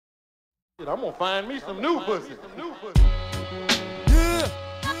I'm gonna find me some new pussy. Yeah.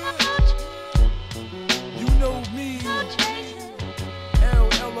 You know me. Lloyd.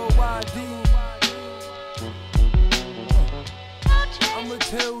 I'ma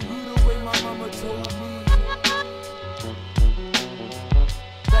tell you the way my mama told me.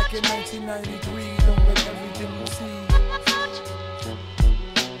 Back in 1993, don't let everything you see.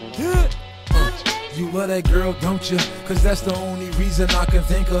 Yeah. You love that girl, don't you? Cause that's the only reason I can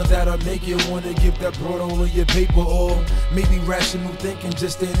think of that'll make you wanna give that broad all of your paper all. Maybe rational thinking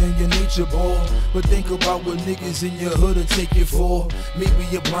just ain't in your nature, boy. But think about what niggas in your hood'll take you for. Maybe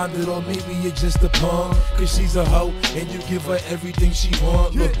you're blinded or maybe you're just a punk. Cause she's a hoe and you give her everything she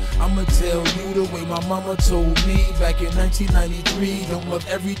want. Look, I'ma tell you the way my mama told me back in 1993. Don't love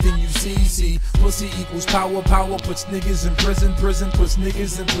everything you see. See, pussy equals power. Power puts niggas in prison. Prison puts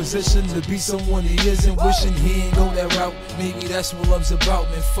niggas in position to be someone he isn't. Wishing he ain't go that route. Maybe that's what love's about.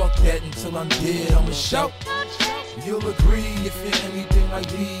 Man, fuck that until I'm dead. I'ma shout. You'll agree if you're anything like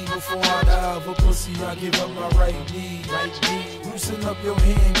me. Before I die of a pussy, I give up my right knee. Loosen up your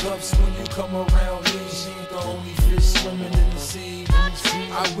handcuffs when you come around me. She ain't the only fish swimming in the sea.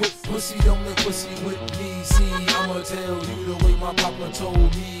 I whip pussy, don't let pussy whip me. See, I'ma tell you the way my papa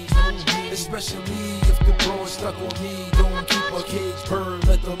told me. Especially if the bro is stuck on me. Don't keep a cage bird,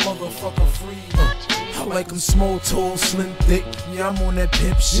 let the motherfucker free. I like 'em small, tall, slim, thick. Yeah, I'm on that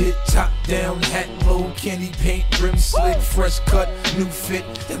pimp shit. Top down, hat low, candy paint, rim slick, fresh cut, new fit,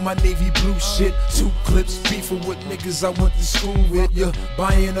 and my navy blue shit. 2 clips, beefing with niggas I went to school with. Yeah,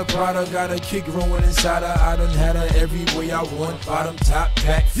 buying a Prada, got a kid growing inside her. I done had her every way I want. Bottom, top,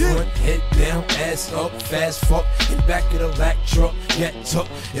 back, front, head down, ass up, fast fuck, in back of the lack truck, get tucked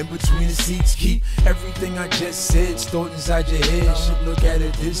in between the seats. Keep everything I just said stored inside your head. Should look at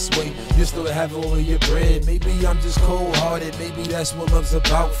it this way, you still have all of your bread. Maybe I'm just cold-hearted, maybe that's what love's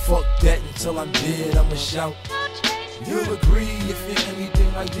about. Fuck that until I'm dead, I'ma shout. You'll agree if you're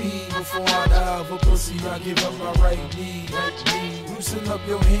anything like me. Before I die of a pussy, I give up my right knee. Loosen up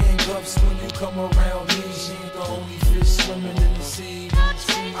your handcuffs when you come around me. She ain't the only fish swimming in the sea.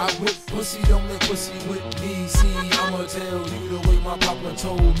 I whip pussy, don't let pussy whip me. See, I'ma tell you the way my papa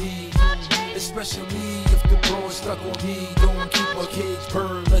told me. Especially if the bro is stuck on me. Don't keep a cage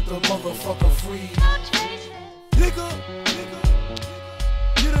bird, let the motherfucker free. Nigga,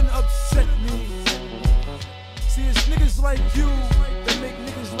 you done upset me. See, it's niggas like you that make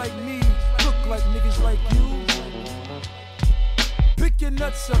niggas like me look like niggas like you. Pick your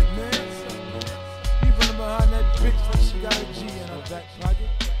nuts up, man. You running behind that bitch like she got a G in her back pocket.